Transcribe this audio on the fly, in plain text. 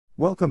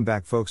Welcome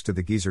back, folks, to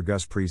the Geezer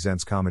Gus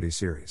Presents comedy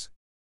series.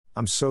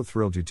 I'm so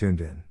thrilled you tuned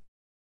in.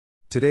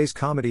 Today's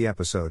comedy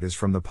episode is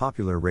from the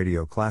popular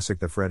radio classic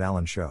The Fred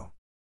Allen Show.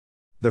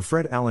 The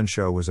Fred Allen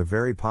Show was a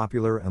very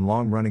popular and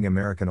long-running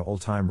American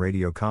old-time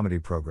radio comedy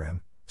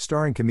program,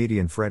 starring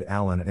comedian Fred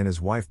Allen and his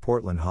wife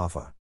Portland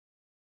Hoffa.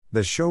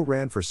 The show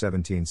ran for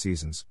 17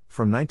 seasons,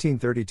 from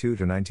 1932 to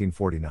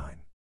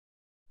 1949.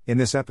 In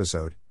this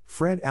episode,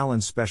 Fred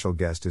Allen's special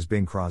guest is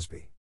Bing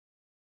Crosby.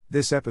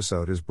 This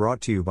episode is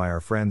brought to you by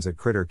our friends at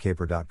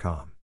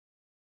CritterCaper.com.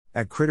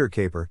 At Critter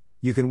Caper,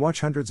 you can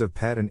watch hundreds of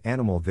pet and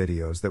animal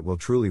videos that will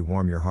truly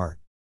warm your heart.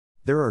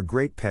 There are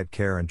great pet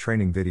care and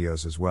training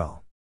videos as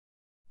well.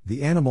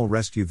 The animal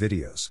rescue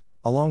videos,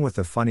 along with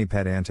the funny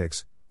pet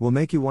antics, will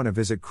make you want to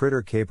visit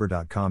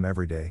CritterCaper.com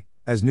every day,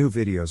 as new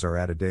videos are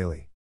added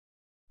daily.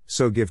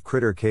 So give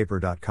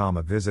CritterCaper.com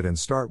a visit and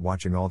start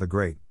watching all the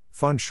great,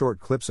 fun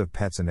short clips of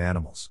pets and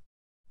animals.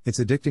 It's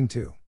addicting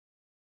too.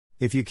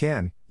 If you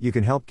can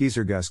help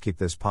Geezer Gus keep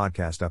this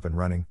podcast up and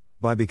running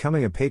by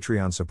becoming a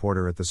Patreon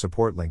supporter at the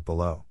support link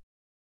below.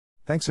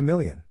 Thanks a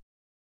million.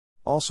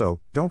 Also,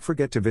 don't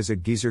forget to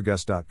visit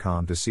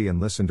geezergus.com to see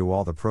and listen to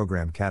all the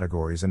program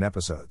categories and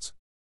episodes.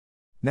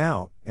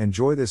 Now,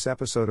 enjoy this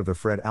episode of The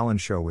Fred Allen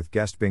Show with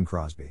guest Bing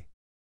Crosby.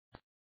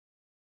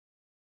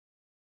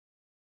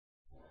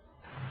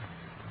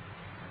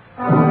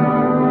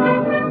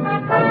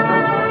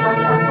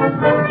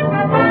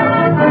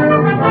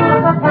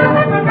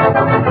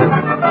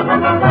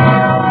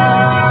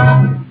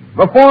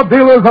 The Ford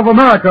Dealers of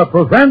America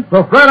present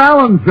The Fred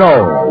Allen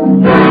Show.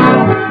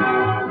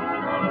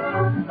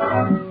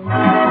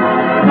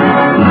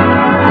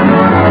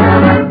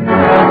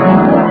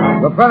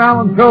 The Fred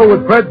Allen Show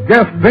with Fred's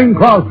guest Bing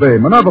Crosby,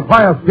 Minerva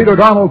Pius, Peter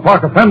Donald,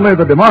 Parker Fenley,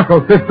 the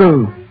DeMarco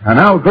sisters, and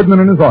Al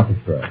Goodman and his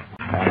orchestra.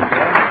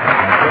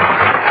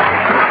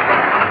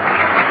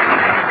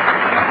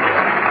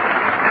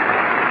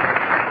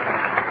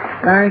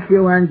 Thank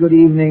you and good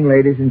evening,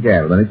 ladies and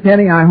gentlemen.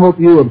 Kenny, I hope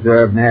you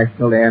observed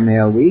National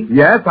Airmail Week.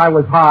 Yes, I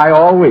was high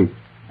all week.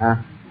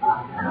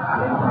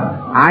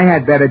 I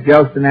had better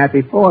jokes than that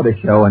before the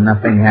show and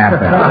nothing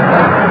happened.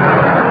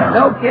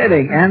 No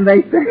kidding. And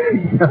they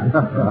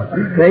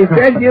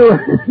said you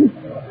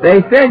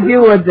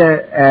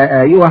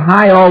were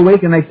high all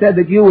week, and they said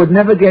that you would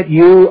never get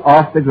you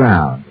off the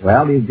ground.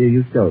 Well,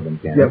 you showed them,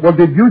 Kenny. Yeah, well,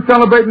 did you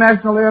celebrate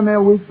National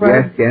Airmail Week,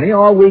 Fred? Yes, Kenny.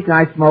 All week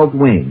I smoked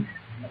wings.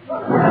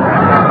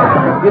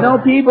 You know,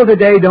 people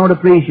today don't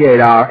appreciate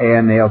our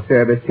airmail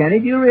service, Kenny.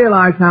 Do you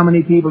realize how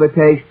many people it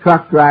takes,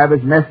 truck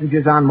drivers,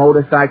 messengers on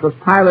motorcycles,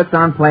 pilots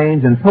on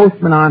planes, and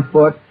postmen on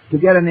foot, to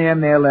get an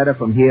airmail letter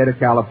from here to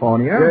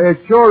California? Yeah,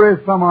 it sure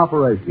is some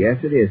operation. Yes,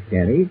 it is,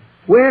 Kenny.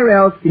 Where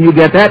else can you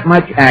get that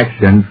much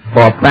action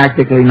for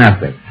practically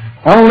nothing?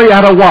 Only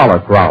at a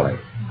Wallace rally.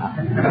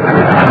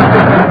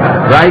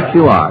 Right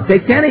you are. Say,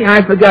 Kenny,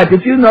 I forgot.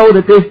 Did you know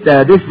that this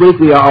week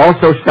we are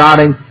also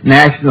starting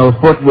National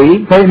Foot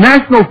Week? Say,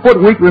 National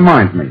Foot Week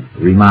reminds me.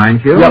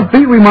 Reminds you? Yeah,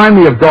 feet remind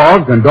me of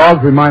dogs, and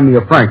dogs remind me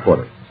of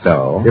frankfurters.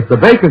 So? If the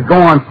bakers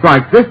go on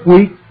strike this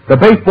week, the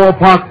baseball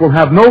parks will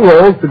have no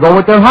rolls to go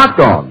with their hot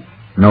dogs.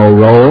 No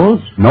rolls?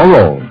 No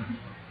rolls.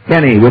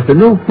 Kenny, with the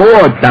new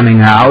Ford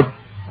coming out,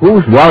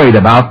 who's worried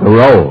about the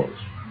rolls?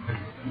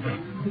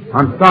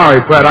 I'm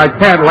sorry, Fred, I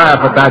can't laugh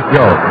at that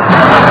joke.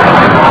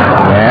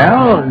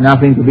 Well,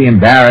 nothing to be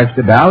embarrassed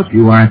about.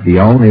 You aren't the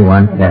only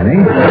one,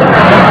 Kenny.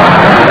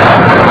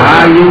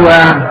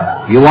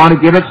 You want to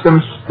give it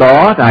some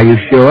thought? Are you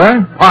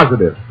sure?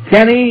 Positive.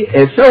 Kenny,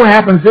 it so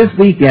happens this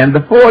weekend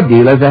the Ford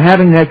dealers are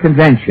having their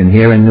convention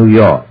here in New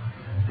York.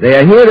 They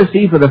are here to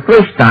see for the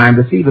first time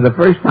the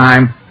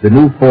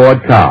new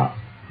Ford car.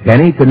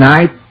 Kenny,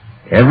 tonight,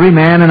 every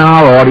man in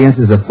our audience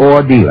is a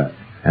Ford dealer.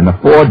 And the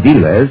Ford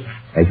dealers,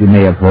 as you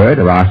may have heard,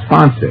 are our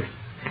sponsors.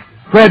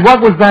 Fred, what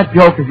was that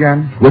joke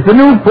again? With the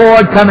new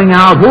Ford coming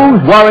out,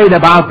 who's worried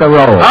about the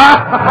road?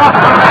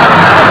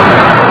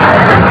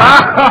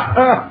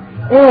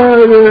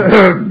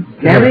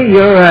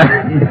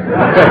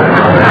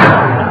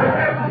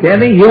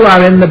 Kenny, you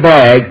are in the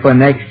bag for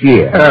next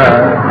year.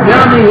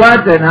 Tell me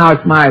what, now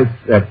it's my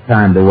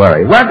time to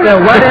worry. What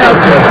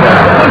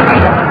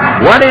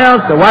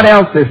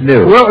else is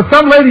new? Well,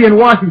 some lady in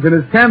Washington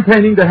is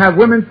campaigning to have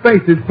women's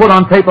faces put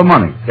on paper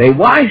money. Say,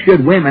 why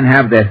should women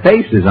have their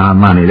faces on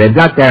money? They've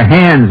got their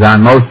hands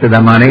on most of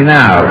the money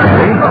now,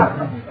 Kenny.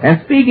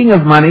 And speaking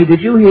of money, did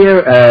you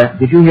hear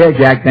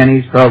Jack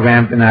Benny's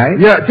program tonight?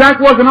 Yeah, Jack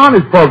wasn't on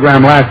his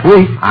program last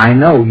week. I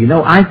know. You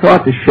know, I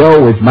thought the show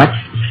was much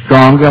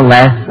stronger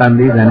last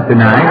Sunday than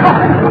tonight.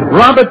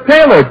 Robert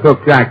Taylor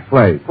took Jack's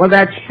place. Well,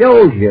 that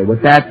shows you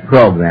with that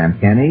program,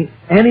 Kenny.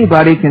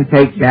 Anybody can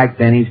take Jack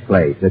Benny's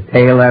place. A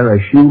tailor, a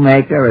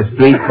shoemaker, a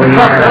street cleaner,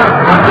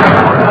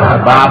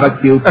 a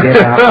barbecue pit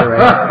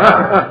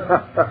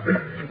operator.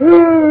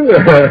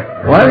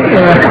 What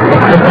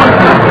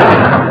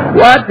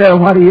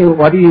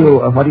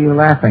are you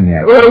laughing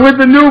at? Well, with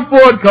the new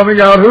Ford coming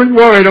out, who's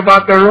worried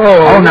about the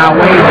road? Oh, now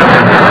wait a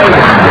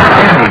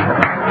minute, Kenny.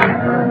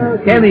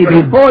 Kenny,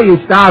 before you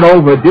start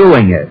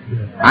overdoing it,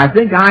 I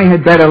think I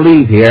had better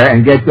leave here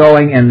and get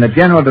going in the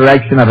general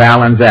direction of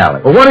Allen's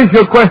Alley. Well, what is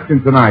your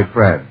question tonight,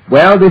 Fred?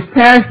 Well, this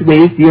past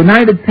week, the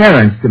United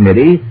Parents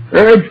Committee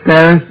urged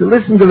parents to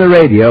listen to the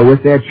radio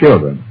with their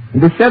children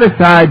and to set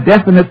aside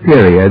definite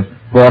periods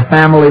for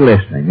family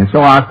listening. And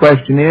so our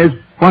question is,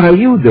 what are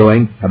you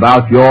doing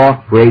about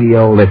your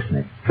radio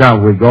listening?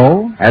 Shall we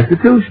go? As the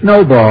two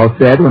snowballs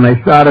said when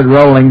they started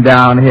rolling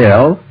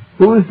downhill,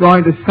 who's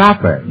going to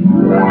stop her?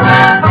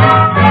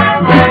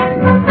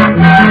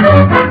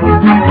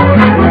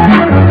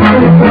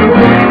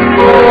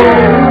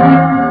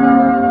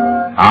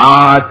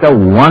 Ah, it's a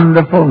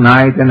wonderful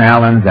night in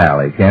Allen's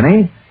Alley,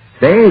 Kenny.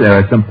 Say, there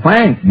are some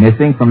planks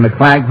missing from the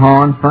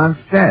Claghorn front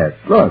steps.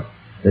 Look,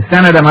 the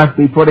senator must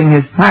be putting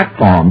his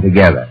platform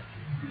together.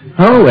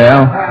 Oh,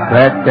 well,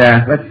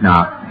 let's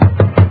not.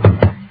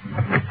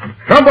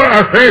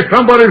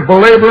 Somebody's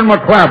belaboring my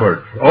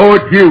clapboards. Oh,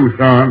 it's you,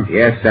 son.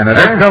 Yes, Senator?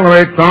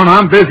 Accelerate, son.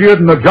 I'm busier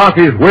than the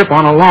jockey's whip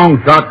on a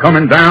long shot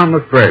coming down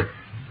the stretch.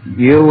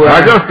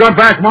 I just got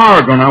back from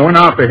Oregon. I went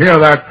out to hear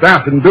that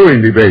Sass and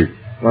Dewey debate.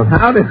 Well,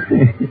 how did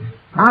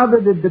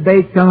the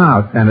debate come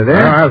out, Senator?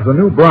 Well, as the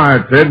new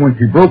bride said when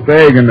she broke the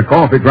egg in the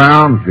coffee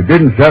ground, she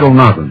didn't settle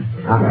nothing.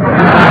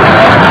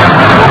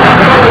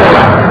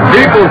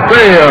 People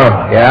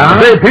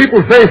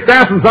say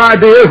Stasson's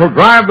ideas will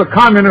drive the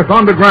communists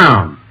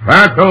underground.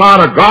 That's a lot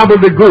of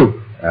gobbledygook.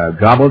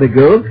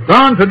 Gobbledygook?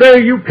 Son,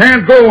 today you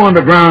can't go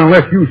underground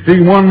unless you see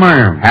one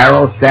man.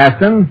 Harold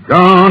Stasson?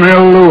 John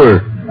L.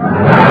 Lewis.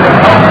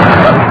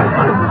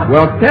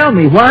 Well, tell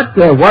me, what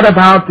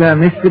about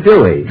Mr.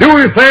 Dewey?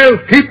 Dewey says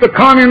keep the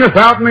communists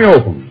out in the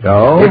open.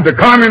 So? Keep the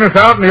communists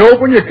out in the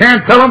open, you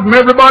can't tell them from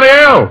everybody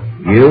else.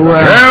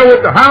 Yeah,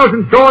 with the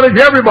housing shortage,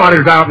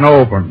 everybody's out in the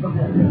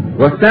open.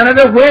 Well,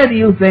 Senator, where do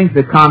you think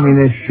the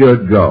communists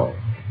should go?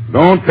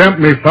 Don't tempt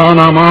me, son.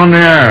 I'm on the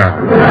air.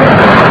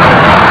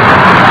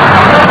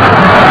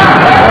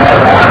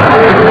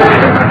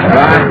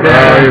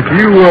 But, if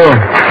you,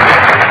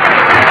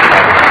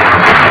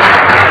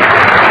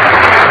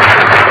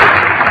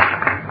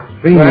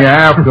 see me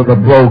after the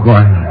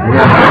program.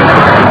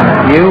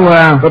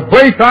 The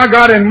place I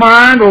got in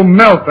mind will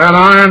melt that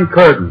iron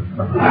curtain.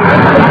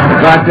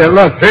 But,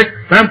 look. Sic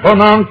semper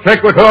non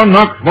sequitur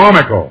nux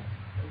vomico.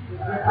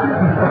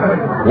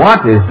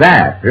 What is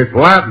that? It's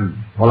Latin.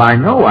 Well, I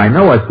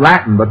know it's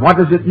Latin, but what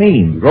does it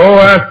mean? Go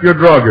ask your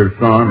druggist,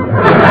 son.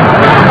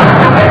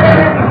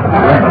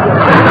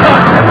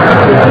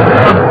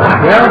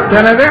 Well,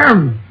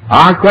 Senator,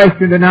 our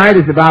question tonight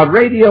is about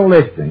radio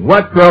listening.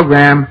 What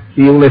program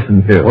do you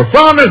listen to? Well,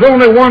 son, there's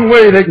only one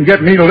way they can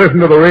get me to listen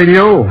to the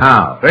radio.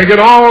 How? They get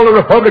all the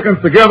Republicans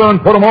together and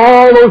put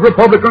all those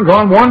Republicans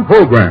on one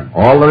program.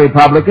 All the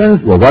Republicans?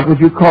 Well, what would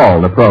you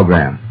call the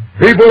program?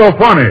 People are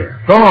funny.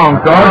 So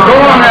long, son. So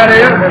long,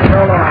 Eddie.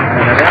 So long.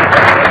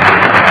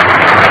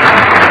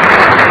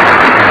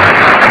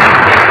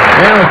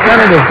 Well, the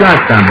Senator's got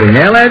something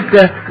there.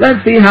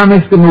 Let's see how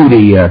Mr.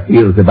 Moody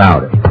feels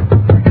about it.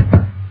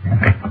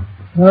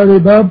 Howdy,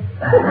 Bob.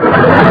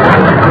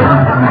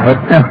 But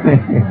tell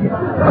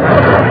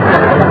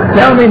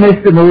me,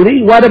 Mr.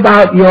 Moody, what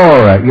about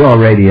your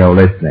radio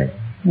listening?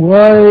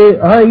 Why,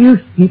 I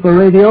used to keep a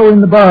radio in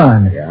the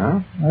barn.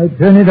 Yeah? I'd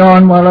turn it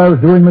on while I was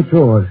doing my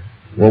chores.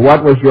 Well,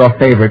 what was your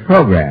favorite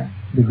program?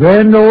 The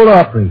Grand Ole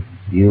Opry.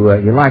 You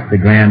like the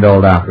Grand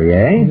Ole Opry,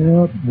 eh?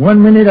 Yeah,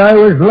 one minute I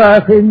was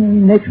laughing,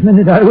 and next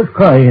minute I was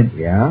crying.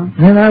 Yeah?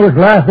 Then I was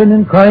laughing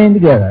and crying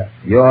together.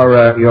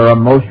 Your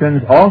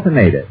emotions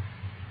alternated.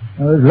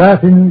 I was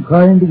laughing and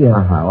crying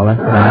together. Well, that's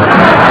nice.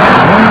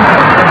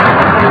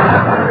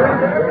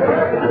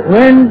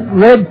 When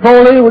Red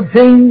Foley would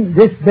sing,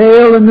 "This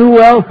bale of new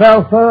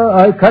alfalfa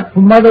I cut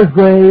from mother's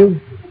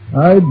grave,"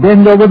 I'd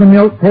bend over the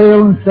milk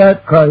pail and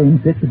start crying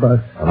fit to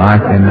bust. Well, I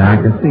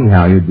can see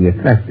how you'd be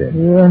affected.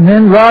 Yeah, and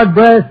then Rod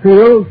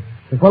Brassfield,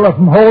 the fellow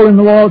from Hole in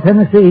the Wall,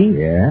 Tennessee,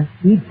 Yeah?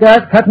 he'd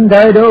start cutting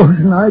didos,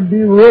 and I'd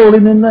be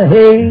rolling in the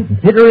hay,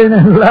 tittering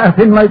and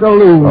laughing like a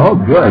loon. Oh,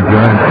 good.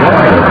 You're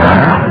enjoying it,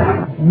 huh?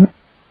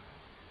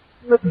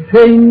 I'd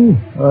sing,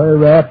 I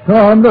rapped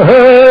on the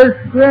hearse,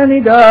 Granny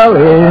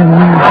darling,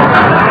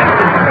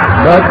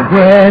 but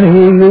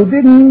Granny, you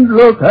didn't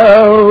look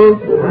out.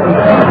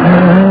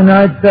 And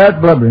I'd start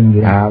blubbering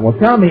again. Well,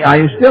 tell me, are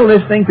you still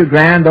listening to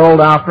Grand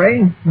Ole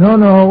Opry?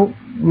 No,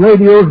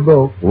 radio's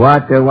broke.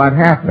 What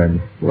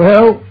happened?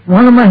 Well,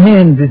 one of my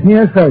hands is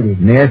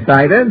nearsighted.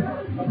 Nearsighted?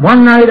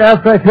 One night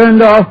after I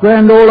turned off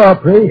Grand Ole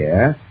Opry,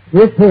 Yes.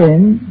 this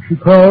hen, she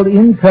crawled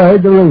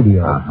inside the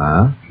radio.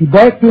 Uh-huh. She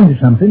backed into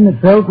something that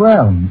felt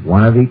round.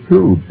 One of the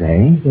tubes,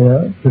 eh?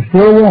 Yeah, it was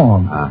still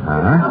warm.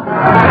 Uh-huh.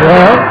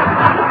 Well,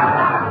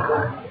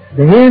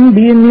 the hen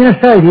being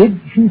nearsighted,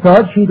 she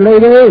thought she'd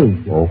laid an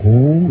egg. Oh,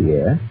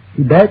 yes.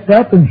 She backed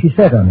up and she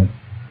sat on it.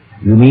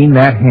 You mean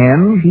that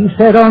hen? She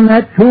sat on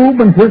that tube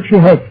until she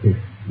hatched it.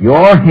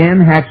 Your hen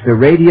hatched a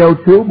radio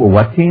tube? Well,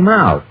 what came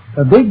out?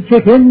 A big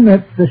chicken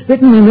that's the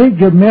spitting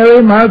image of Mary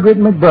Margaret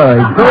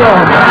McBride. So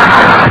long.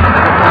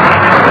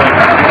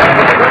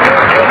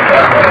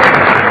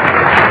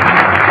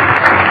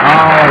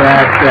 Oh,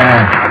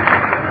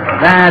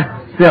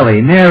 that's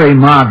silly. Mary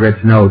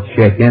Margaret's no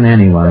chicken.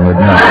 Anyone would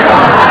know.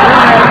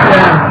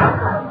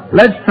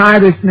 Let's try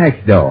this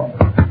next door.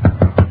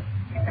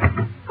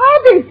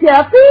 Howdy,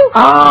 Jeffy.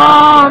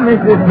 Oh,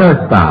 Mrs.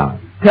 Nussbaum.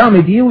 Tell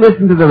me, do you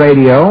listen to the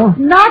radio?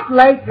 Not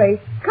lately.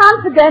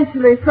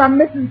 Confidentially from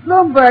Mrs.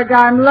 Bloomberg,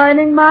 I'm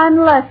learning mine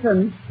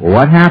lessons. Well,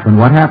 what happened?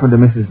 What happened to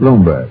Mrs.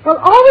 Bloomberg? Well,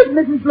 always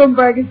Mrs.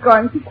 Bloomberg is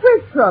going to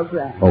quiz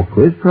programs. Oh,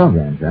 quiz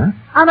programs, huh?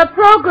 On a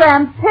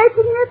program,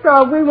 taking it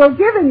or we will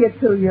giving it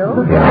to you.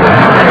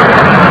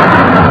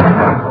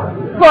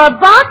 For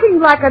barking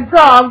like a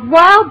dog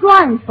while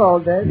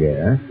blindfolded.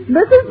 Yes.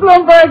 Mrs.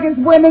 Bloomberg is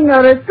winning a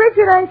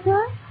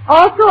refrigerator,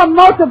 also a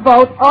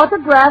motorboat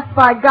autographed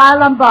by Guy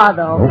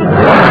Lombardo.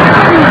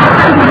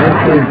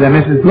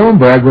 Mrs.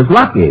 Bloomberg was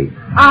lucky.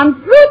 On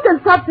fruit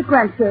and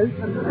subsequences,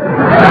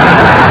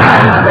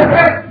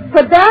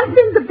 for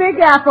dancing the Big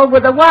Apple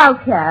with a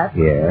wildcat,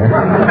 Yeah.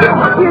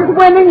 she's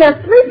winning a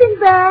sleeping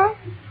bag,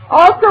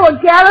 also a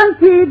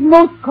guaranteed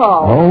moose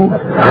call. Oh,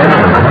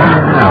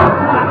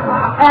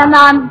 And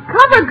on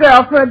Cover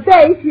Girl for a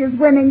day, she is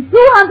winning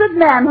 200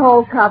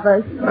 manhole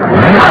covers.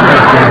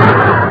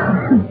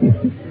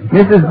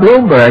 Mrs.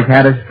 Bloomberg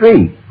had a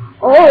streak.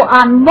 Oh,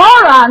 and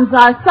morons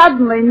are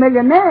suddenly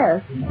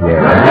millionaires.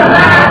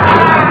 Yeah.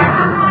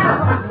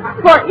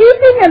 For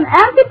eating an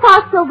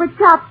antipasto with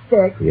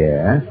chopsticks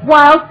Yes.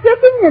 while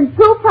sitting in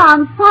 2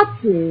 pounds hot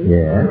cheese.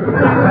 Yes.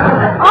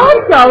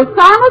 Also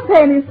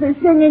simultaneously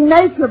singing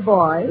Nature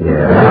Boy.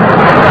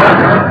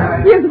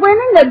 Yes. She is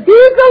winning a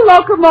diesel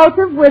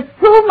locomotive with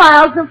 2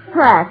 miles of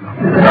track.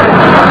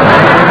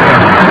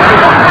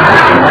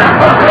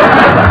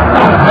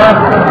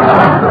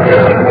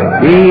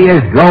 She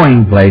is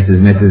going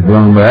places, Mrs.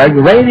 Bloomberg.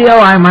 Radio,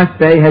 I must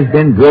say, has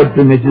been good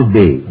to Mrs.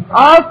 B.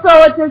 Also,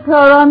 it is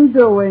her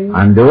undoing.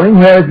 Undoing?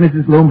 Where is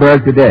Mrs.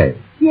 Bloomberg today?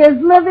 She is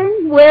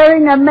living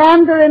wearing a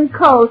mandarin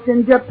coat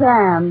in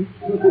Japan.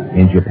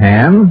 In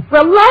Japan?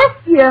 Well,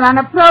 last year on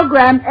a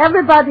program,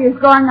 everybody is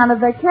going on a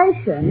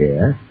vacation.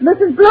 Yes.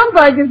 Mrs.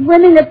 Bloomberg is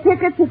winning a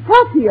ticket to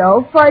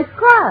Tokyo first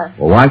class.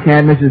 Well, why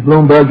can't Mrs.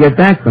 Bloomberg get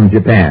back from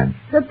Japan?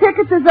 The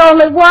ticket is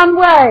only one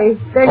way.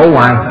 Oh,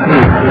 I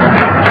see.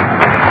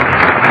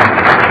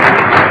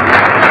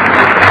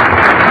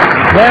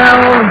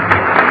 Well,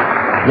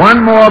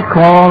 one more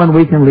call and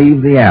we can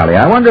leave the alley.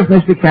 I wonder if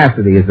Mr.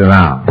 Cassidy is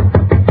around.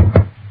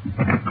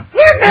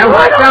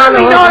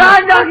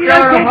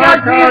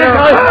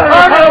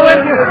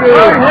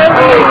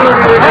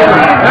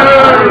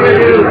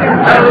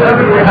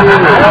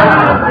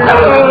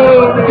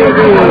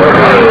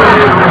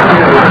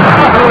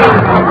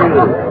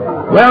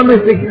 Well,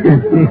 Mr.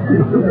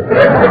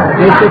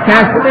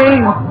 Cassidy,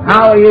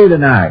 how are you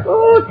tonight?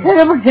 Oh,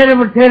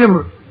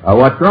 terrible.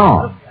 What's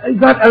wrong? I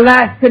got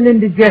Alaskan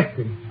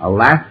indigestion.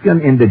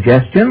 Alaskan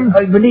indigestion?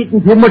 I've been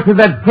eating too much of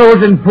that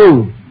frozen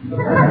food.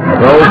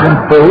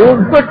 Frozen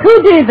food? For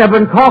 2 days I've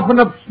been coughing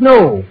up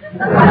snow.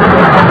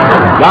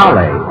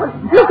 Golly.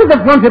 Look at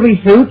the front of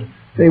me suit.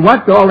 Say,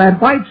 what's all that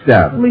white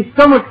stuff? My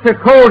stomach's so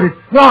cold it's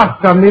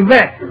frost on me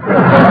vest.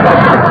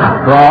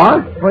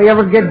 Frost? If I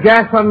ever get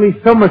gas on me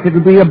stomach,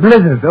 it'll be a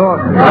blizzard. Oh.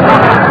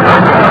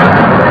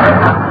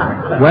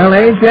 Well,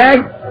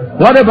 Ajax,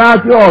 what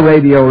about your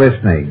radio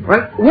listening?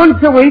 Well, once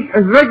a week,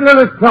 as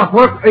regular as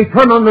clockwork, I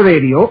turn on the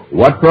radio.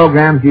 What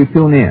programs do you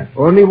tune in?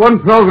 Only one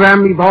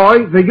program, me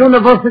boy, the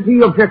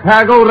University of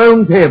Chicago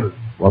Round Table.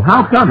 Well,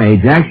 how come,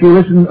 Ajax, you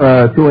listen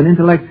to an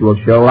intellectual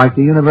show like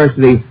the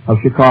University of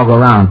Chicago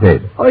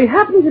Roundtable? I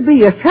happen to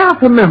be a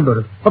charter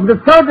member of the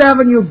 3rd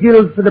Avenue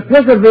Guild for the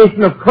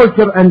Preservation of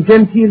Culture and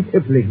Genteel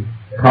Tippling.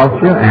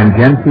 Culture and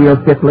genteel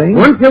tippling?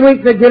 Once a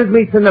week the guild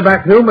meets in the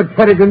back room at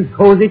Kerrigan's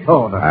Cozy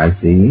Corner. I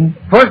see.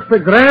 First the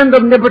grand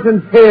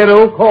omnipotent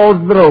pharaoh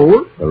calls the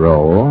roll. The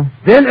roll.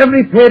 Then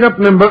every paid-up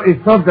member is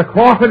served a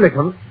quarter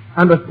nickel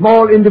and a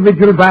small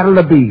individual barrel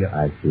of beer.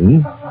 I see.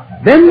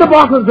 Then the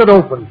bottles are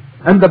opened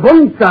and the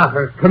bun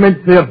starters commence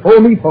their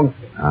foamy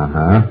function.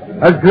 Uh-huh.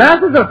 As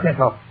glasses are set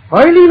up,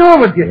 I lean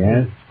over Jesse.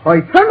 Yes. I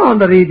turn on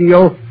the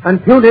radio and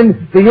tune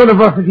in the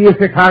University of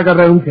Chicago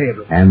Round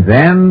Table. And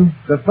then?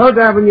 The 3rd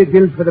Avenue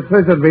Guild for the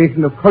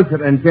Preservation of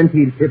Culture and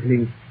Genteel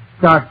Tippling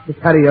starts to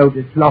carry out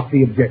its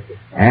lofty objective.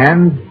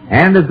 And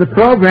as the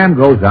program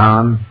goes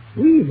on...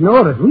 We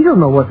ignore it. We don't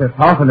know what they're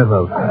talking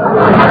about.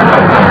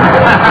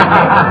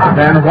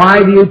 Then why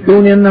do you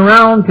tune in the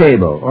round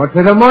table? Or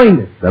to remind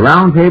us. The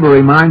round table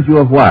reminds you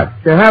of what?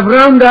 To have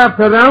round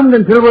after round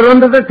until we're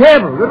under the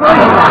table.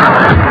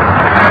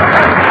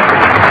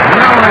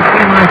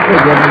 Maestro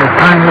Goodman has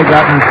finally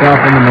got himself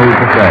in the mood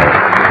to play.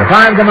 The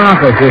 5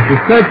 DeMarco sisters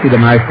search to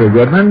Maestro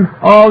Goodman.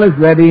 All is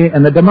ready,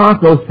 and the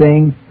DeMarcos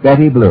sing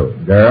Betty Blue.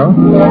 Girl?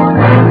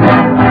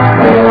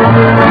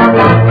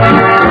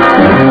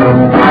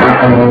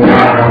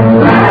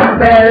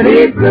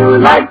 Betty Blue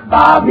likes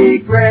Bobby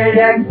Gray,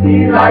 and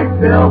she likes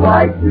Bill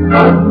White too.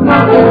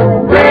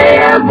 Gray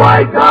and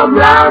White come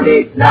round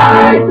each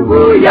night to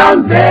woo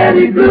young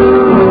Betty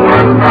Blue.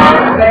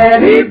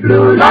 Betty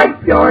Blue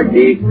like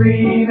Georgie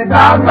Green, and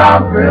Tom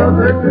Brown thrills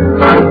her too.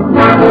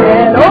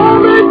 And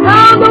over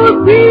town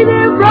those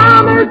Peter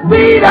Brown and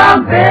sweet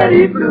Aunt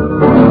Betty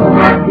Blue.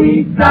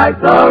 Each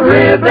night the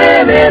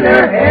ribbon in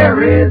her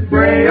hair is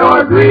gray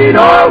or green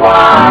or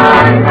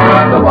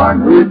white. The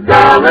one whose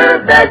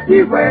color that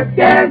she wears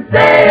can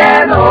stay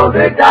and hold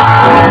her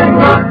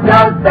tight.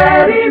 Does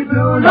Betty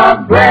Blue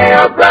love gray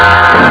or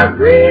brown,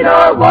 green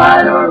or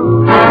white or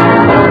who?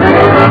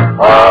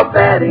 Oh,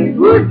 Betty,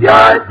 who's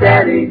your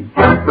steady,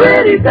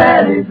 pretty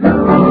Betty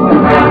Blue?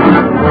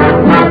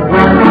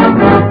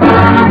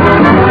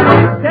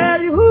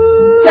 Tell you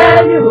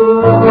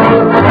who,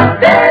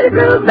 Betty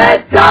Blue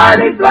met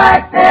Charlie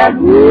Black, and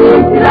who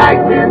she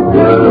likes him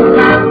too.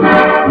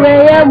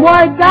 Gray and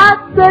white got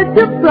such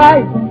a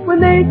fright when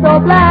they saw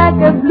black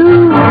and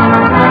blue.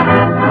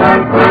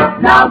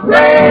 Now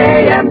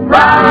gray and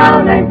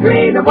brown and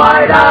green and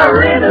white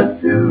are in a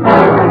stew.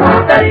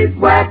 Betty's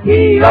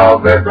wacky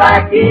over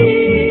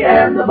Blackie,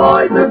 and the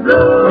boys are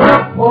blue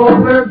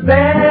over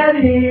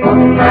Betty.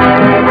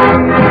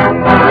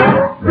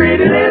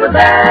 Pretty little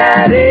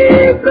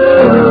Betty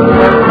Blue.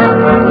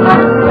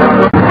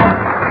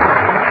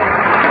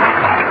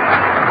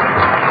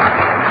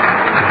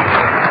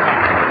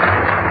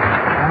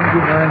 Thank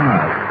you very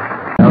much.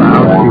 Well,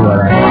 I'll see what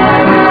I can.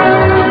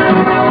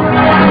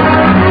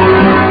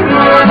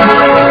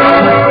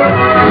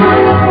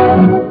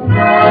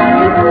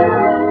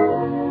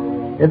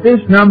 If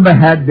this number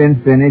had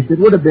been finished, it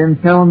would have been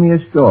Tell Me a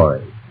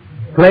Story,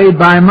 played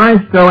by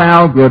Maestro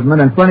Al Goodman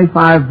and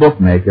 25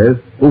 bookmakers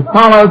who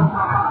followed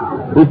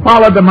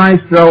the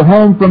maestro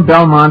home from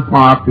Belmont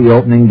Park the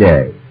opening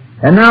day.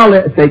 And now,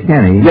 say,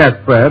 Kenny. Yes,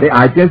 Fred.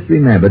 I just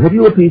remembered. Have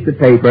you a piece of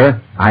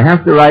paper? I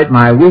have to write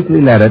my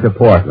weekly letter to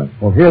Portland.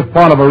 Well, here's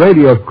part of a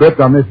radio script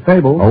on this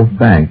table. Oh,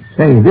 thanks.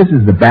 Say, this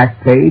is the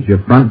back page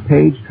of Front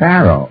Page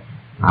Tarot.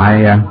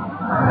 I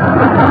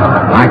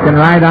can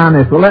write on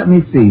this. Well, let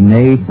me see.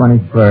 May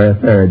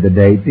 23rd, the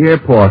date. Dear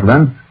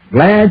Portland,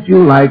 glad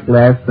you liked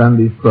last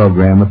Sunday's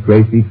program with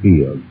Gracie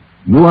Fields.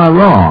 You are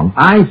wrong.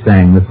 I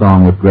sang the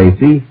song with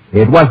Gracie.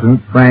 It wasn't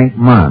Frank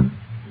Munn.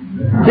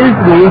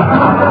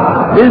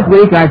 This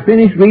week I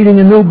finished reading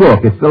a new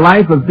book. It's The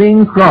Life of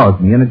Bing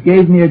Crosby, and it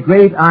gave me a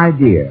great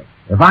idea.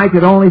 If I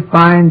could only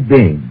find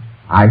Bing.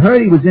 I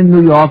heard he was in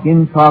New York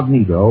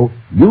incognito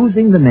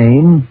using the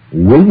name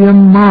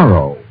William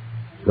Morrow.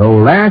 So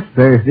last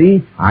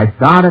Thursday, I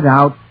started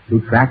out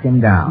to track him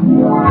down.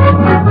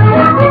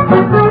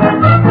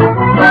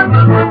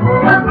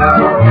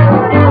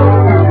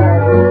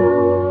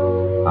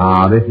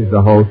 This is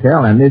the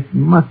hotel, and this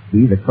must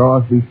be the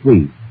Crosby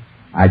Suite.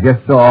 I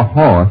just saw a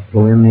horse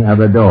go in the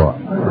other door.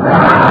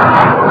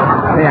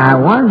 Say, I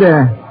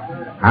wonder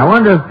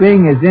if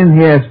Bing is in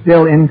here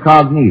still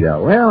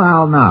incognito. Well,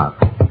 I'll knock.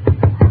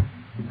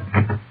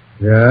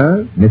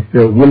 Yes?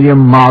 Mr. William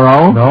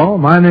Morrow? No,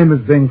 my name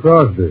is Bing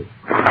Crosby.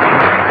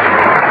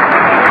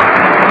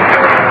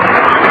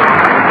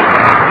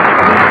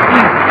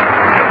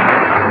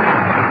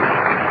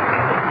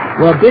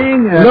 Well,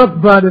 Bing... Look,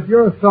 Bud, if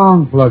you're a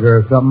song plugger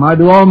or something, I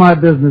do all my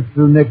business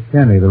through Nick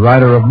Kenny, the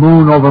writer of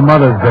Moon Over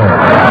Mother's Day.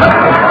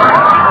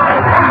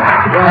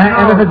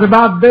 And if it's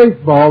about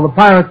baseball, the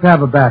Pirates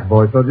have a bat,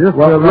 boy, so just...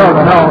 Well, look,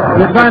 no.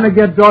 You're trying to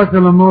get Dorothy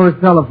Lamour's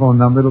telephone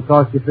number. It'll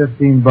cost you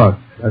 $15.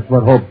 That's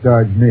what Hope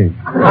charged me.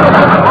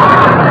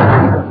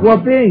 Well,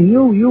 Bing,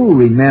 you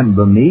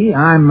remember me.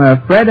 I'm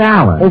Fred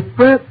Allen. Oh,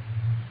 Fred?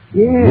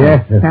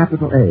 Yes, Yes.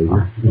 capital A.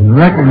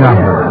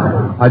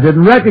 I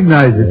didn't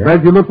recognize you,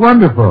 Fred. You look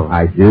wonderful.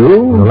 I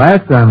do? The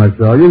last time I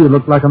saw you, you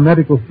looked like a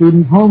medical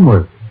student's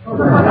homework.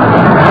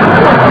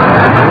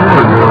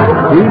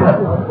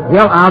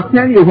 Well, I'll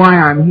tell you why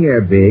I'm here,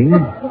 Bing.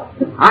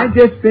 I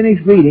just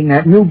finished reading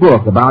that new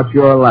book about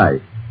your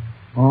life.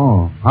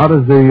 Oh, how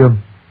does the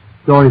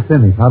story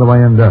finish? How do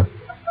I end up?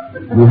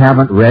 You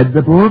haven't read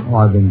the book? Oh,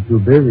 I've been too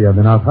busy. I've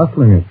been out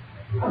hustling it.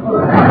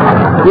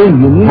 Bing,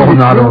 you need Oh, to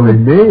not do only it.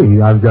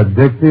 me. I've got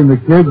Dixie and the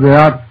kids. They're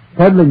out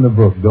peddling the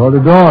book door to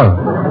door.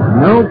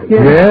 No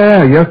kidding.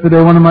 Yeah,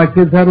 yesterday one of my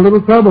kids had a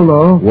little trouble,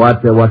 though.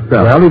 What's up?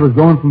 Well, he was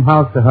going from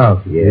house to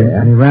house. Yeah.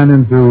 And he ran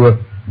into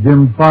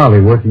Jim Farley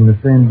working the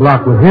same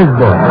block with his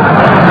book.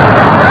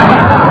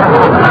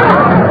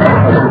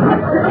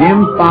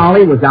 Jim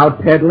Farley was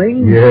out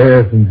peddling?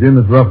 Yes, and Jim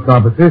is rough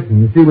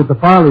competition. You see, with the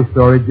Farley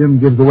story, Jim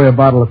gives away a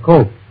bottle of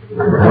Coke. He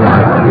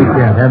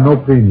can't have no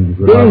premiums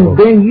without Coke.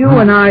 Bing, you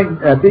and I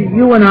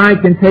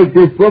can take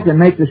this book and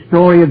make the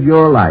story of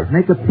your life.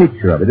 Make a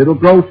picture of it. It'll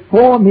gross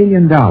 $4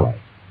 million.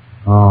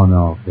 Oh,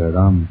 no, Fred.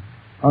 I'm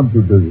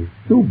too busy.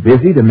 Too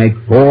busy to make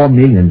 $4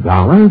 million?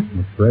 Well,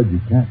 Fred, you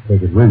can't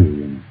take it with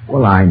you.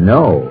 Well, I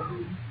know.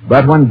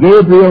 But when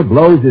Gabriel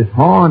blows his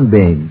horn,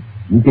 Bing,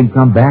 you can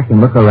come back and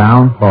look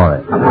around for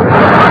it. Tell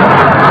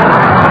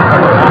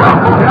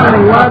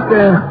me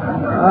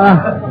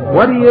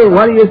what do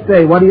you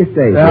say? What do you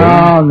say?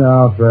 Oh,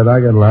 no, Fred.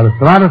 I got a lot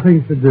of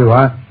things to do.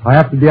 I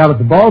have to be out at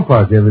the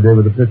ballpark every day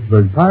with the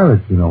Pittsburgh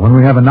Pirates, you know. When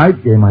we have a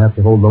night game, I have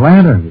to hold the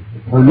lantern.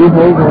 Oh, you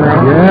hold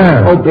that?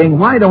 Yeah. Oh, Bing,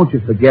 why don't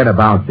you forget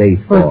about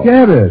baseball?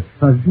 Forget it.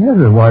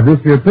 Why, this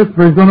year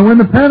Pittsburgh's going to win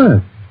the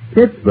pennant.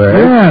 Pittsburgh?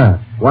 Yeah.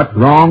 What's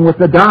wrong with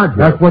the Dodgers?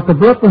 That's what the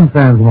Brooklyn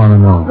fans want to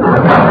know.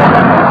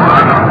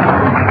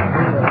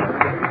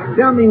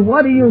 Tell me,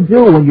 what do you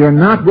do when you're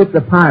not with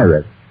the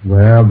Pirates?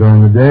 Well,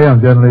 during the day,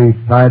 I'm generally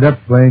tied up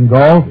playing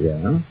golf.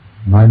 Yeah.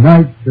 My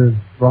nights are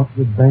fraught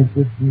with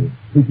banquets and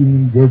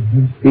speaking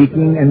engagements.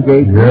 Speaking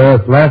engagement?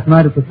 Yes, last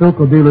night at the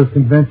Philco Dealers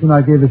Convention,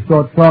 I gave a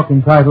short talk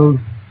entitled,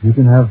 You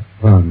Can Have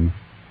Fun.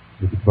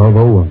 It's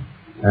 12:01.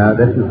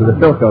 This is for the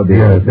Philco deal.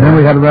 Yes, then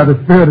we had a rather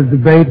spirited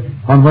debate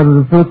on whether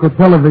the Philco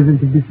television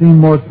could be seen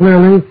more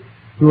clearly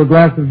through a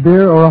glass of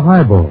beer or a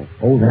highball.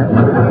 Oh, that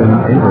must have been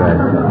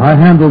interesting. I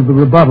handled the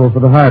rebuttal for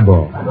the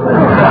highball.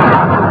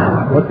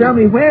 Well, tell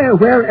me, where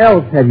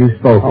else have you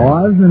spoken? Oh,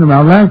 I've been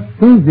around. Last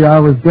Tuesday, I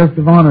was guest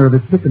of honor at a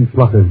chicken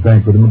pluckers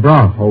banquet in the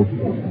Bronx. Oh,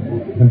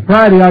 and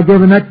Friday, I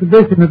gave an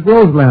exhibition at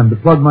Roseland to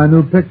plug my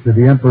new picture,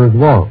 The Emperor's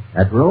Walk.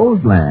 at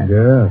Roseland?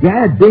 Yeah.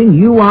 Gad, Bing,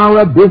 you are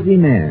a busy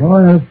man. Oh,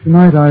 yes,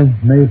 tonight I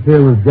may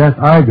appear with Jack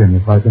Eigen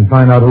if I can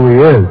find out who he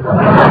is.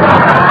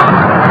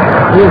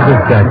 Who is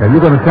this Jack? Are you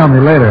going to tell me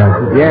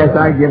later? Yes,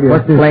 I give you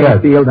What's a his plain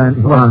set? field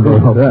and What's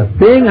his set?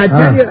 Bing, I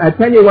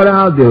tell you what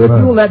I'll do. If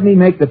you'll let me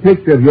make the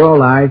picture of your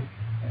life,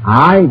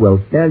 I will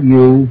tell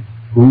you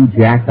who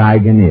Jack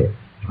Eigen is.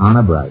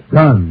 Honor bright.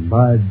 Done,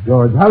 by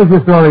George. How does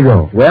your story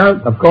go?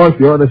 Well, of course,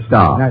 you're the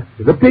star.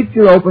 Naturally. The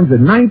picture opens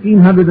in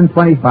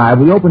 1925.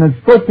 We open in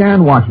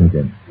Spokane,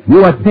 Washington.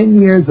 You are 10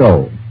 years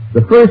old.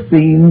 The first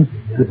scene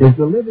is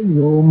the living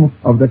room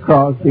of the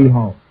Crosby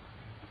home.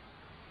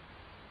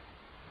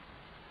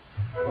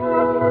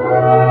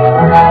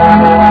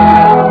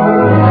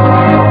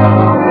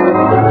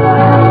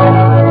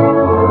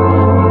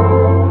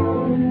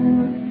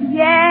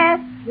 Yes,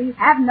 we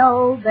have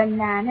no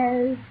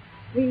bananas.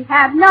 We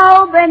have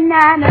no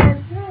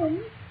bananas.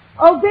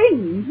 Oh,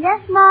 Bing.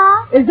 Yes,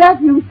 Ma? Is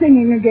that you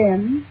singing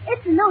again?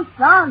 It's a new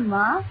song,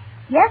 Ma.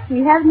 Yes, we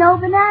have no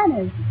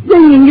bananas.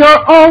 Singing?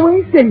 You're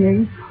always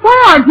singing.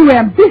 Why aren't you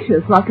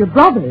ambitious like your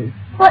brothers?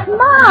 But,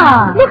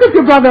 Ma! Look at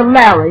your brother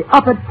Larry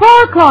up at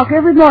 4 o'clock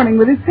every morning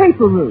with his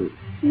paper route.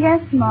 Yes,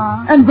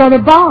 Ma. And Brother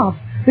Bob,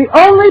 the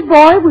only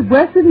boy with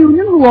Western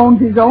Union who owns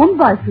his own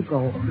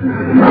bicycle.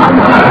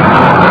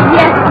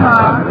 Yes,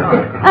 Ma.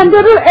 And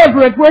little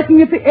Everett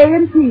working at the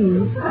A&P.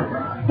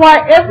 Why,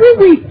 every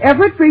week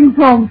Everett brings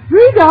home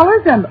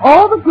 $3 and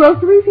all the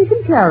groceries he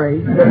can carry.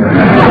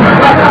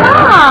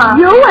 Ma!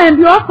 You and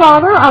your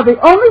father are the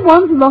only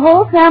ones in the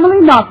whole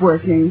family not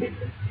working.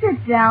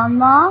 Sit down,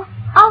 Ma.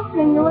 I'll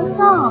sing you a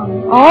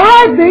song. All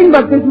right, Bing,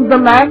 but this is the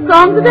last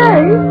song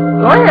today.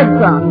 Go ahead,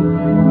 son.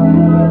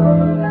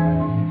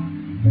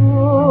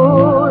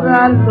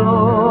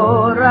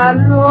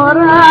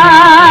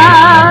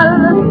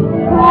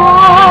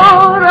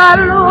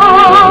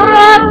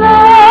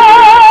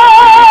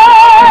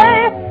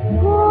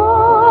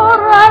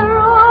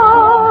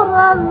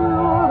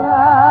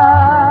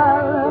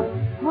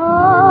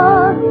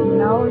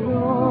 Now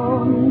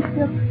don't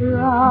you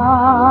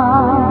cry.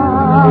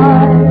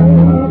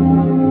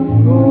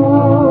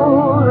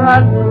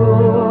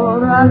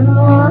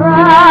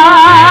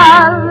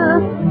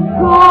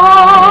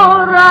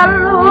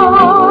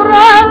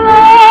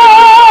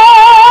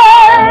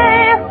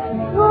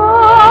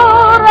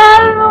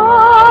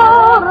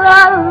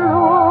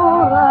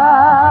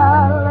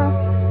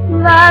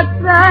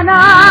 That's an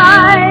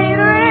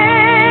Irish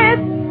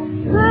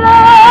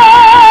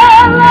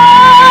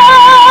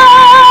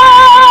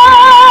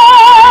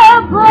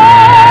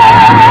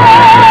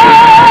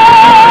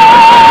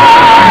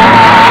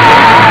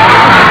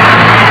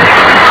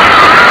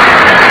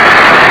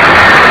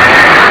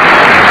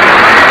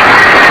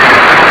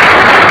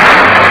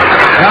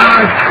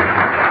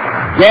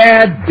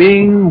Gad,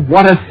 Bing,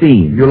 what a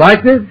scene. You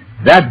liked it?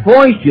 That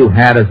voice you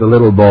had as a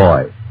little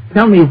boy.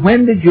 Tell me,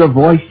 when did your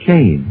voice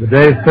change? The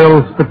day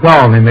Phil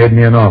Spitalny made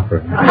me an offer.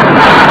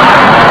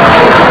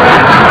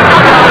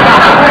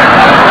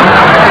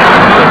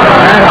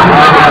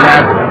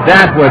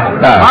 That was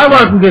tough. I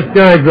wasn't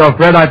discouraged, though,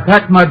 Fred. I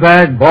packed my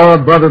bag,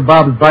 borrowed Brother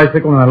Bob's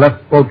bicycle, and I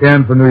left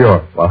Spokane for New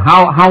York. Well,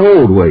 how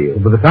old were you?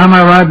 By the time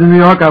I arrived in New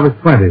York, I was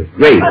 20.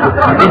 Great.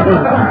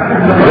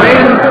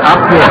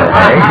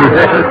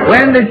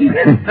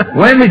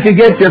 When did you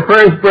get your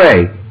first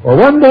break? Well,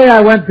 one day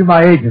I went to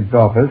my agent's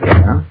office.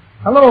 Yeah.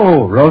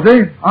 Hello,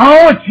 Rosie.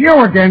 Oh, it's you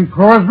again,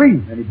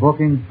 Crosby. Any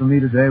bookings for me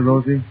today,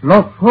 Rosie?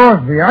 Look,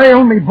 Crosby, I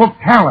only book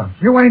talent.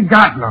 You ain't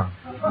got none.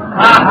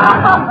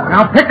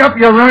 Now pick up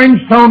your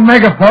rhinestone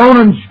megaphone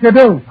and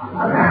skidoo.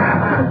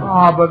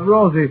 Ah, but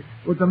Rosie,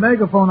 with the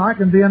megaphone, I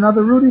can be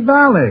another Rudy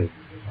Valley.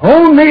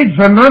 Who needs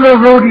another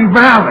Rudy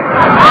Valley?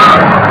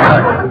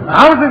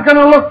 How's it going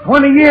to look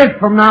 20 years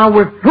from now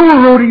with 2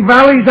 Rudy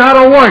Valleys out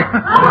of work?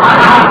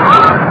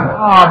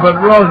 Ah,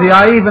 but Rosie,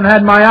 I even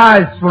had my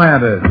eyes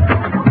slanted.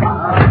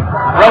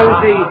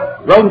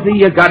 Rosie,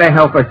 you gotta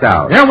help us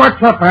out. Yeah,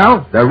 what's up,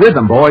 Al? The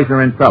rhythm boys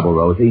are in trouble,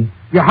 Rosie.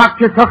 You hocked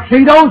your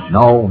tuxedos?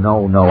 No.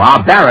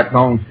 Our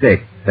baritone's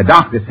sick. The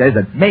doctor says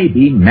it may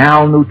be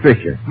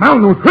malnutrition.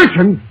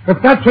 Malnutrition? If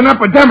that's an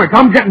epidemic,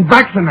 I'm getting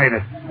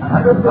vaccinated.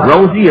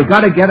 Rosie, you've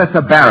got to get us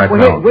a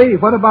baritone.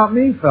 Wait, what about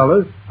me,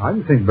 fellas? I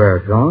can sing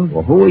baritone.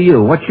 Well, who are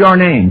you? What's your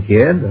name,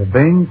 kid?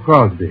 Bing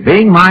Crosby.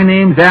 Bing, my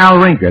name's Al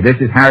Rinker. This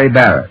is Harry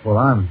Barrett. Well,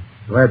 I'm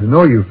glad to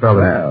know you,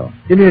 fellas. Well.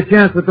 Give me a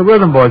chance with the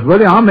Rhythm Boys, will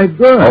you? I'll make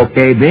good.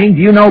 Okay, Bing,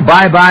 do you know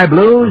Bye Bye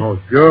Blues? Oh,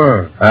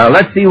 sure.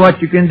 Let's see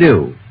what you can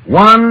do.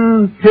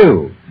 1,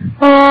 2.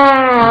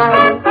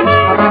 Bye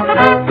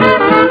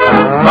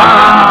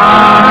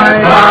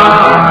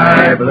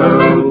Bye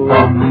Blues.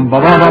 Bum,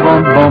 bum, bum,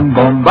 bum, bum,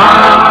 bum.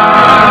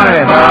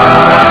 Bye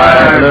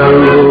Bye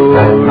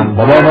Blues. Bum,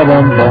 bum, bum,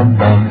 bum, bum,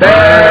 bum.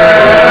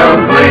 Bells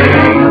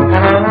ring,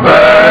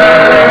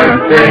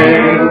 birds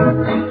sing,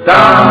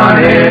 sun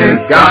is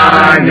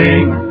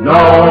shining, no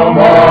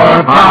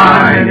more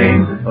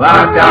pining.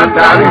 La da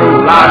da do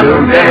la do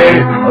day,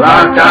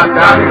 la da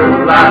da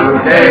do la do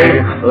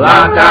day,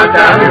 la da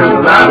da do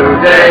la do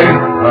day.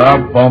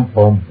 Bum, bum,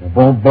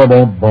 bum, bum,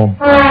 bum, bum.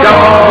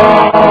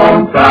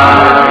 Don't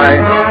cry,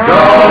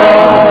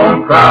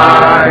 don't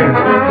cry.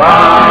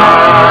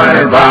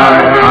 Bye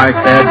bye, I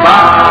said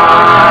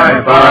bye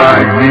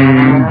bye,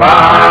 mean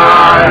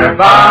bye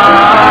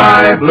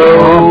bye blue.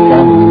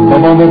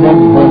 Bum, bum, bum, bum,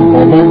 bum,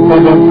 bum,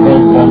 bum,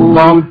 bum, bum,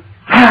 bum.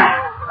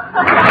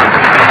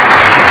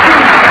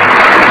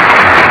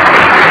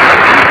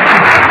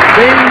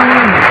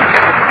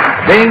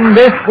 Bing,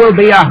 this will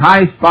be a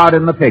high spot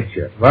in the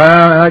picture.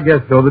 Well, I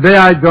guess so. The day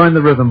I joined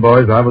the Rhythm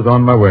Boys, I was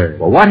on my way.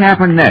 Well, what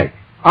happened next?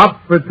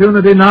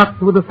 Opportunity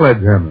knocked with a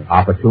sledgehammer.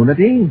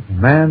 Opportunity? A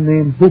man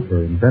named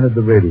Hooper invented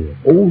the radio.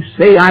 Oh,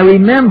 say, I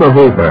remember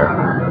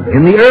Hooper.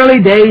 In the early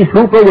days,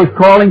 Hooper was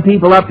calling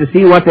people up to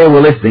see what they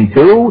were listening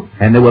to,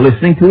 and they were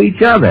listening to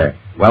each other.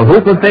 Well,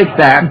 Hooper fixed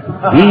that.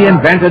 He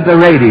invented the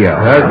radio.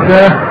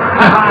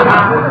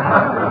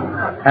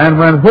 And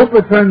when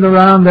Hooper turned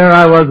around, there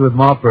I was with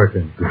Ma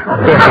Perkins.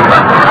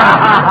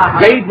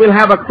 Great, we'll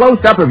have a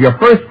close-up of your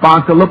first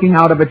sponsor looking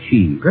out of a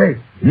cheese. Great.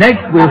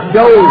 Next, we'll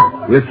show,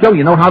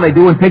 you know how they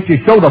do in pictures,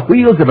 show the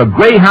wheels of a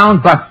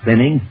Greyhound bus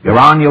spinning. You're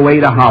on your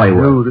way to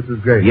Hollywood. Oh, this is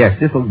great. Yes,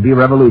 this will be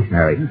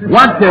revolutionary.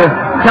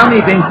 Tell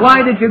me, Bing,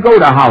 why did you go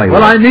to Hollywood?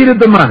 Well, I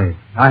needed the money.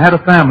 I had a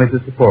family to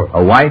support.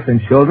 A wife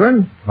and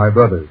children? My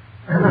brothers.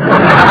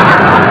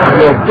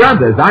 Your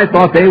brothers, I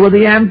thought they were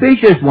the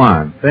ambitious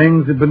ones.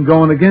 Things had been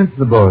going against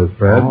the boys,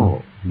 Fred.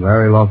 Oh.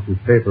 Larry lost his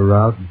paper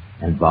route.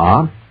 And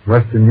Bob?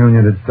 Western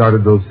Union had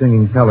started those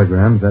singing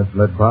telegrams. That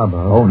let Bob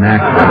out. Oh,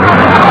 naturally.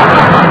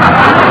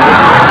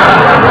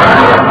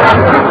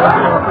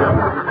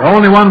 The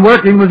only one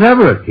working was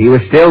Everett. He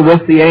was still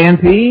with the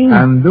A&P?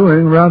 And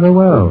doing rather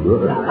well.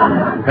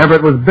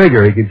 Everett was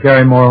bigger. He could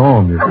carry more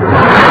home, you see.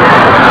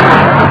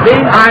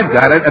 Bing, I've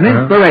got it. An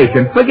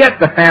inspiration. Forget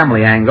the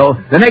family angle.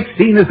 The next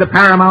scene is the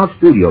Paramount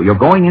studio. You're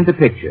going into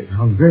pictures.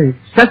 Oh, great.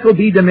 Cecil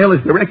B. DeMille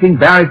is directing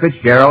Barry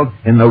Fitzgerald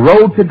in The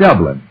Road to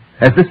Dublin.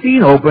 As the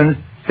scene opens,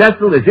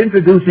 Cecil is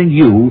introducing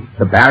you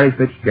to Barry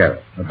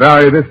Fitzgerald.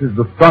 Barry, this is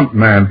the front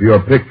man for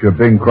your picture,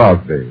 Bing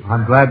Crosby.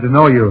 I'm glad to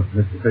know you,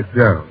 Mr.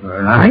 Fitzgerald.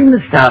 I'm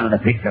the star of the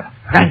picture.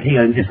 Frankly,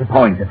 I'm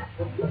disappointed.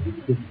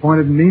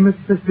 Disappointed in me,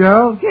 Mr.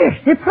 Fitzgerald? Yes,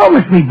 they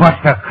promised me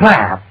Buster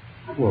Crabbe.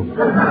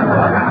 Buster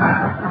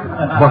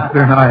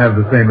and I have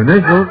the same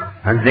initials.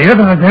 And there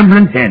the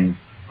resemblance ends.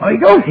 I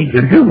don't think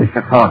you'll do,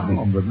 Mr. Crosby.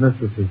 Oh, but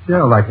Mr.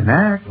 Fitzgerald, I can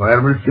act.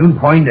 Well, we'll soon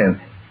find out.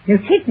 Now,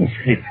 take this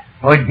script.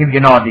 I'll give you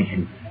an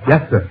audition.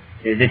 Yes, sir.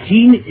 The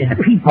scene is a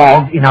peat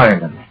bog in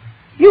Ireland.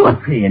 You are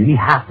playing me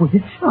half with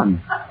its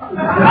son.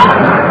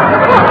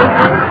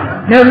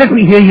 Now, let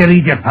me hear you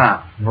read your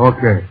part.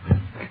 Okay.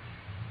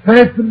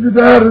 Thanks to the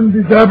dad and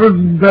the dabbers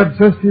and dad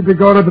says to be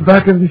got at the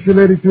back of the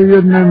shillady to you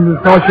and then the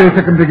Sashay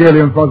second to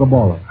Gaelian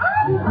Fagamola.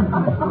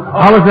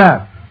 How was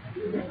that?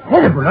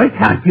 Terrible, I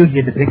can't use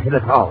you the picture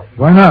at all.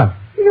 Why not?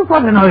 You've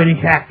got an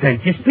Irish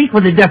accent. You speak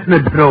with a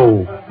definite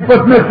drawl.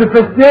 But Mr.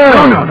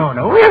 Fitzgerald...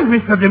 No. Where's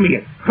Mr.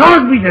 DeMille?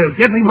 Crosby's out.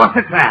 Get me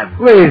Buster Crabbe.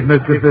 Please,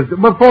 Mr.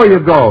 Fitzgerald, before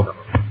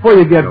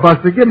you get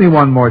Buster, give me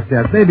one more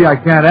chance. Maybe I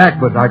can't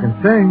act, but I can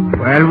sing.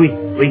 Well,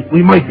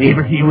 we might be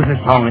able to use a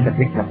song in the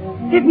picture.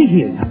 Let me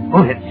hear you. Go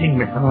ahead, sing,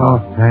 Mr. Oh,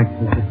 thanks,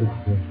 Mr.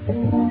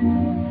 Fitzgerald.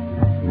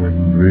 When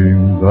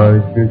dreams I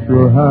kiss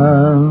your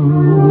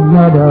hand,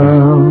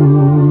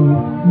 madame,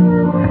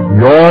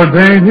 your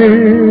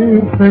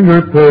dainty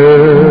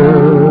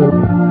fingertips,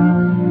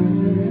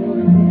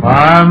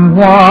 and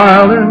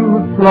while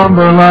in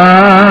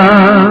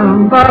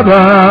slumberland,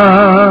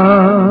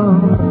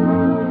 madame,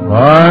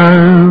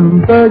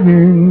 I'm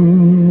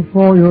begging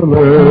for your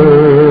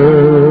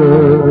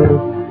lips.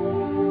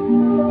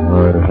 I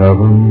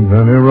haven't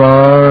any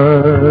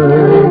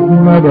right,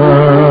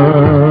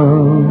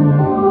 madame,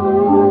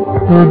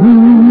 to do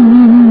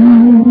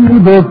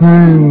the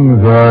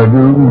things I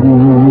do.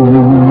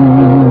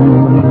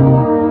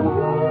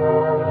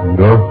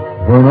 Just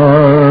when I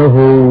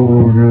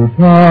hold you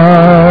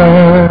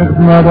tight,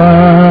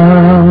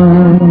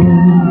 madame,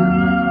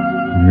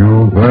 you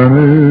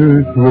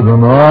vanish with the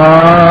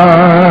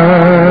night,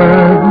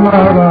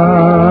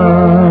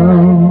 madame,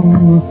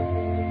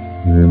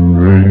 in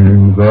dreams.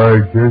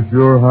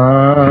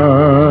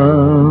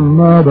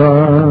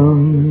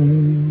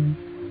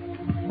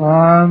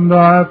 and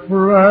I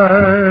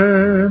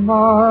pray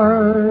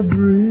my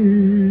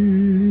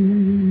dreams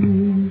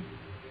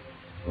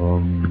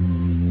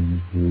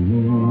come true.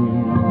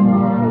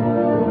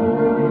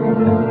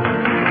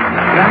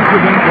 Thank you,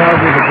 Bing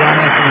Crosby, for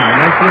joining us tonight.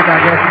 Next week, I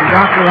guess, will be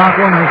Dr.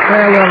 Rocco and his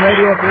farewell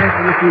radio appearance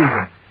for the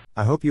season.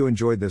 I hope you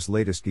enjoyed this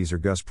latest Geezer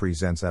Gus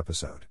Presents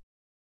episode.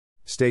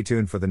 Stay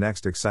tuned for the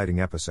next exciting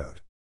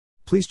episode.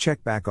 Please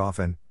check back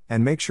often,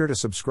 and make sure to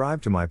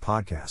subscribe to my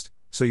podcast,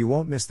 so you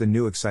won't miss the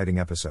new exciting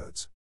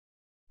episodes.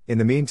 In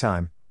the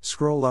meantime,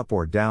 scroll up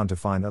or down to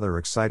find other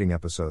exciting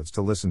episodes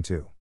to listen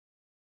to.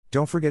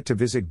 Don't forget to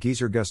visit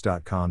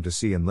geezergus.com to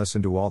see and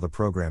listen to all the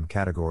program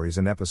categories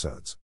and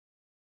episodes.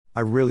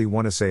 I really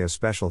want to say a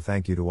special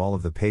thank you to all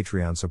of the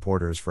Patreon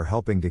supporters for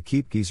helping to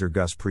keep Geezer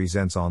Gus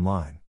Presents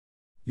online.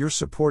 Your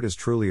support is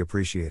truly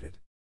appreciated.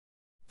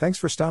 Thanks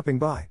for stopping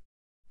by.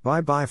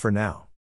 Bye-bye for now.